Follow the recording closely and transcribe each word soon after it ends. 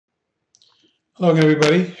Hello again,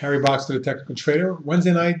 everybody. Harry Boxler, the Technical Trader.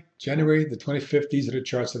 Wednesday night, January the 25th. These are the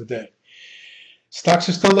charts of the day. Stocks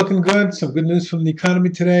are still looking good. Some good news from the economy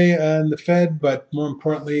today and the Fed, but more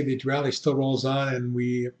importantly, the rally still rolls on, and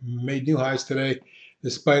we made new highs today,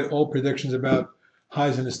 despite old predictions about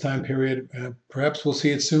highs in this time period. Perhaps we'll see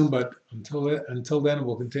it soon, but until then,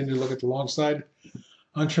 we'll continue to look at the long side.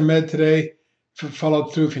 Intramed today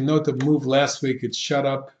followed through. If you note the move last week, it shot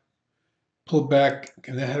up, pulled back,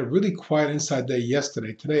 and it had a really quiet inside day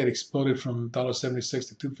yesterday. Today it exploded from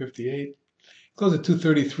 $1.76 to $2.58. Closed at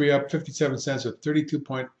 233, up 57 cents or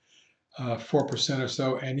 32.4% or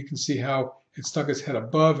so. And you can see how it stuck its head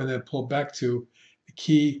above and then pulled back to the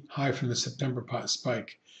key high from the September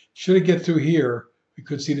spike. Should it get through here, we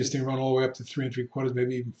could see this thing run all the way up to 3 3/4,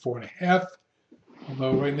 maybe even 4.5.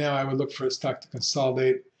 Although right now I would look for a stock to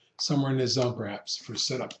consolidate somewhere in this zone perhaps for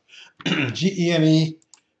setup. GENE.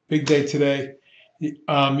 Big day today.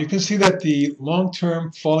 You can see that the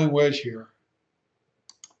long-term falling wedge here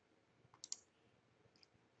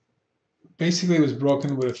basically was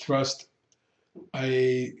broken with a thrust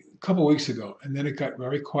a couple weeks ago, and then it got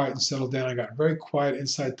very quiet and settled down. I got very quiet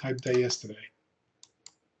inside type day yesterday,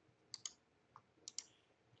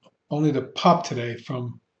 only to pop today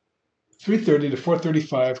from 330 to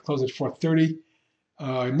 435, close at 430.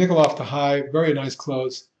 Nickel off the high, very nice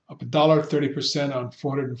close. Up $1, 30% on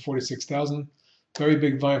 446,000. Very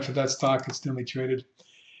big volume for that stock. It's thinly traded.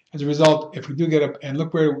 As a result, if we do get up, and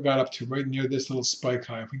look where we got up to, right near this little spike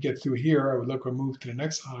high. If we get through here, I would look or move to the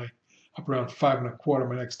next high, up around 5 1/4,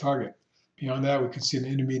 my next target. Beyond that, we can see an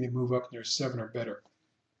intermediate move up near 7 or better.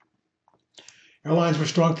 Airlines were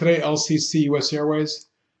strong today. LCC, US Airways,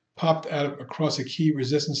 popped out across a key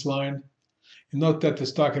resistance line. And note that the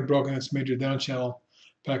stock had broken its major down channel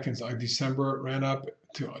back in December. It ran up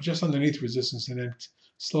to just underneath resistance and then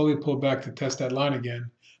slowly pulled back to test that line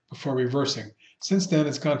again before reversing. Since then,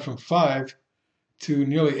 it's gone from 5 to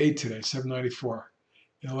nearly 8 today, 794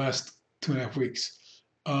 in the last 2.5 weeks.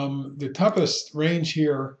 The top of the range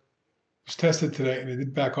here was tested today, and it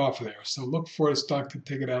did back off of there. So look for the stock to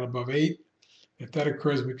take it out above 8. If that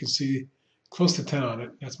occurs, we can see close to 10 on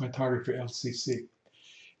it. That's my target for LCC.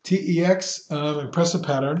 TEX, impressive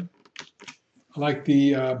pattern. I like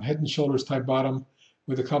the head and shoulders type bottom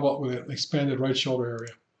with an expanded right shoulder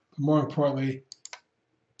area. But more importantly,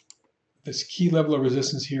 this key level of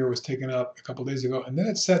resistance here was taken out a couple days ago, and then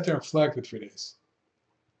it sat there and flagged for 3 days.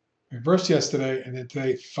 Reversed yesterday, and then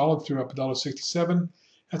today followed through up $1.67.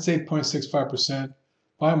 That's 8.65%.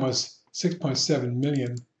 Volume was 6.7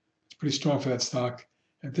 million. It's pretty strong for that stock.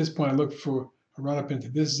 At this point, I look for a run up into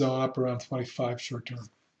this zone, up around 25 short term.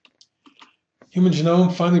 Human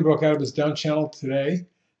Genome finally broke out of its down channel today.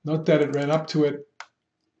 Note that it ran up to it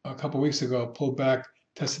a couple weeks ago, pulled back,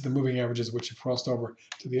 tested the moving averages, which have crossed over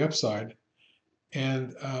to the upside.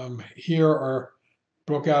 And here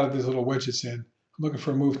broke out of these little wedges in. I'm looking for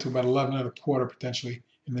a move to about 11 1/4 potentially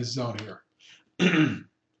in this zone here,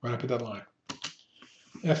 right up at that line.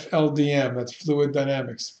 FLDM, that's Fluid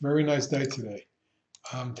Dynamics. Very nice day today.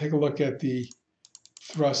 Take a look at the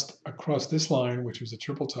thrust across this line, which was a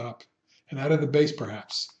triple top, and out of the base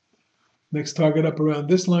perhaps. Next target up around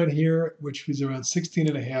this line here, which is around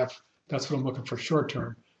 16.5. That's what I'm looking for short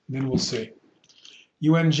term, and then we'll see.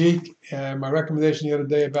 UNG, my recommendation the other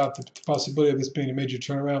day about the possibility of this being a major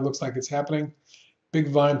turnaround, looks like it's happening. Big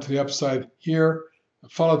volume to the upside here. I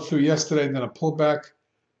followed through yesterday, and then a pullback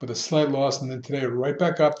with a slight loss, and then today right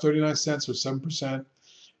back up 39 cents or 7%.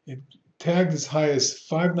 It tagged as high as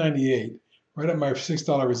 5.98, right at my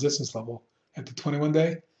 $6 resistance level at the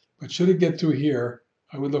 21-day. But should it get through here,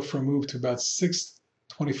 I would look for a move to about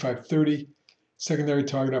 625.30. Secondary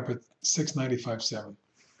target up at 695.7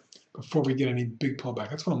 before we get any big pullback.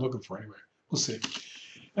 That's what I'm looking for anyway. We'll see.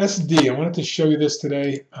 SD, I wanted to show you this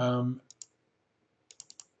today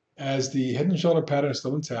as the head and shoulder pattern is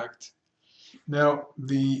still intact. Now,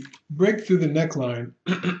 the break through the neckline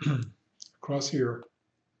across here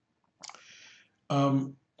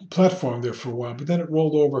platform there for a while, but then it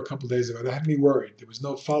rolled over a couple days ago. That had me worried. There was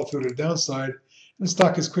no follow through to the downside. And the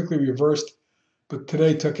stock is quickly reversed, but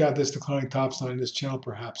today took out this declining top sign in this channel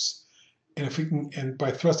perhaps. And if we can, and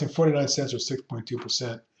by thrusting 49 cents or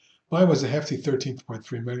 6.2%, mine was a hefty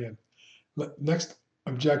 13.3 million. Next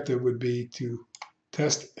objective would be to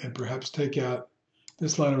test and perhaps take out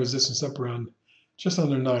this line of resistance up around just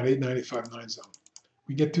under 9, 895.9 zone.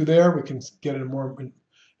 We get through there, we can get a more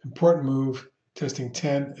important move, testing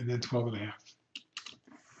 10 and then 12.5.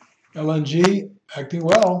 LNG acting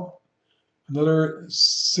well. Another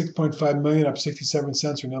 6.5 million, up 67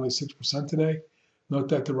 cents or nearly 6% today. Note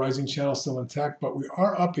that the rising channel is still intact, but we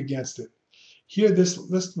are up against it. Here, this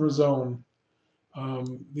zone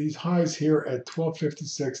These highs here at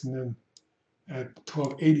 1256 and then at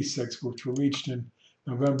 1286, which were reached in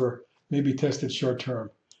November, may be tested short term.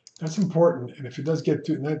 That's important. And if it does get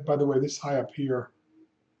through, and that, by the way, this high up here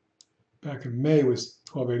back in May was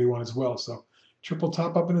 1281 as well. So triple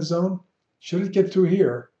top up in the zone. Should it get through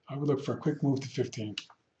here, I would look for a quick move to 15.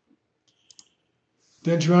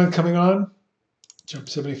 Dendron coming on, jumped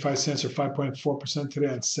 75 cents or 5.4% today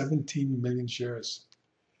on 17 million shares.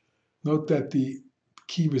 Note that the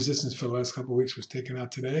key resistance for the last couple of weeks was taken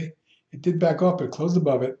out today. It did back off, but it closed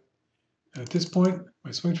above it. And at this point,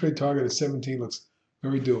 my swing trade target at 17 looks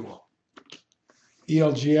very doable.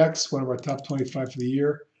 ELGX, one of our top 25 for the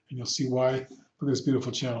year, and you'll see why. Look at this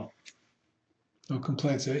beautiful channel. No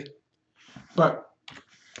complaints, eh? But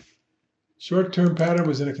short-term pattern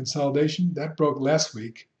was in a consolidation. That broke last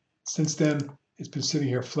week. Since then, it's been sitting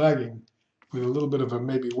here flagging with a little bit of a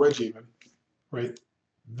maybe wedge even right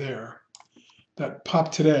there. That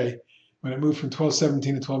popped today when it moved from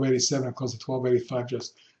 1217 to 1287 and closed at 1285,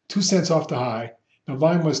 just 2 cents off the high. Now,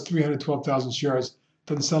 volume was 312,000 shares.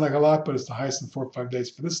 Doesn't sound like a lot, but it's the highest in 4 or 5 days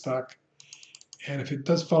for this stock. And if it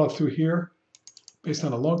does follow through here, based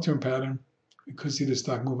on a long-term pattern, we could see the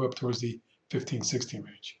stock move up towards the 15-16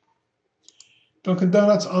 range. Dunkin'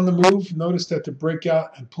 Donuts on the move. Notice that the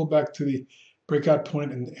breakout and pull back to the breakout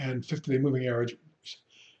point and 50-day moving average.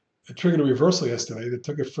 It triggered a reversal yesterday that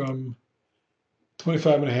took it from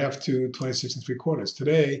 25.5 to 26.75.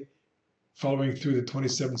 Today, following through the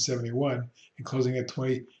 27.71 and closing at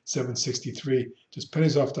 27.63, just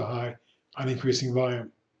pennies off the high on increasing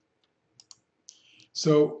volume.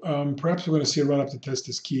 So perhaps we're going to see a run up to test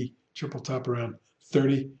this key triple top around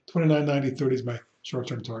 30. 29.90, 30 is my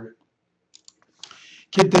short-term target.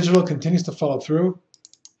 Kit Digital continues to follow through.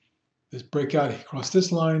 This breakout across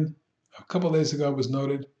this line a couple of days ago was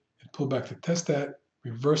noted and pulled back to test that,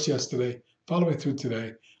 reversed yesterday, following through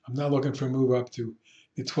today. I'm now looking for a move up to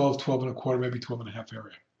the 12, 12 and a quarter, maybe 12 and a half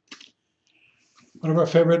area. One of our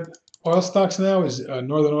favorite oil stocks now is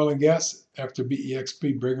Northern Oil and Gas. After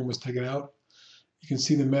BEXP, Brigham was taken out. You can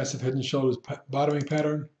see the massive head and shoulders bottoming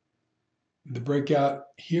pattern. The breakout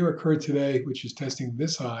here occurred today, which is testing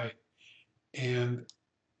this high, and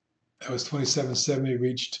that was 27.70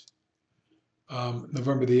 reached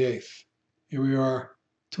November the 8th. Here we are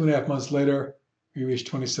 2.5 months later. We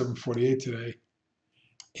reached 27.48 today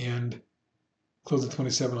and closed at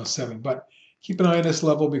 27.07. But keep an eye on this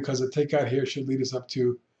level because the takeout here should lead us up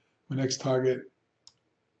to my next target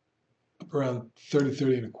up around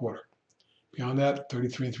 30 and a quarter. Beyond that,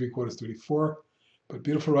 33.75, 34. But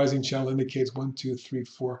beautiful rising channel indicates 1, 2, 3,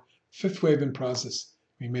 4, fifth wave in process.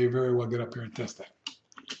 We may very well get up here and test that.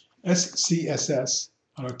 SCSS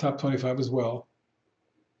on our top 25 as well.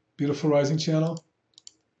 Beautiful rising channel.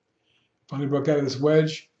 Finally broke out of this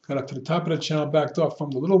wedge, got up to the top of the channel, backed off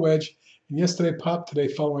from the little wedge, and yesterday popped, today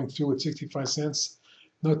following through with 65 cents.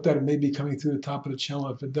 Note that it may be coming through the top of the channel.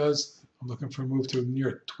 If it does, I'm looking for a move to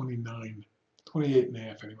near 29, 28 and a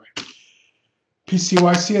half anyway.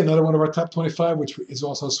 PCYC, another one of our top 25, which is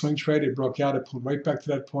also a swing trade. It broke out, it pulled right back to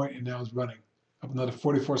that point, and now is running. Up another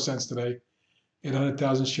 44 cents today.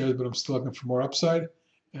 800,000 shares, but I'm still looking for more upside,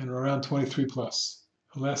 and around 23 plus.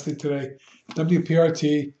 And lastly today,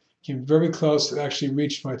 WPRT came very close. It actually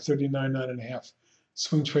reached my 39.9.5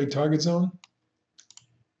 swing trade target zone.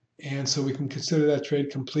 And so we can consider that trade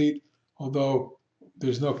complete, although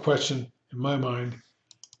there's no question in my mind,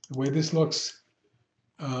 the way this looks,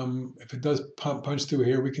 if it does punch through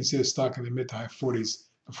here, we can see the stock in the mid to high 40s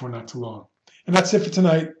before not too long. And that's it for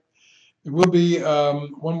tonight. There will be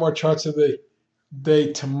one more charts of the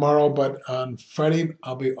day tomorrow, but on Friday,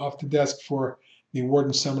 I'll be off the desk for the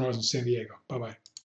Warden seminars in San Diego. Bye-bye.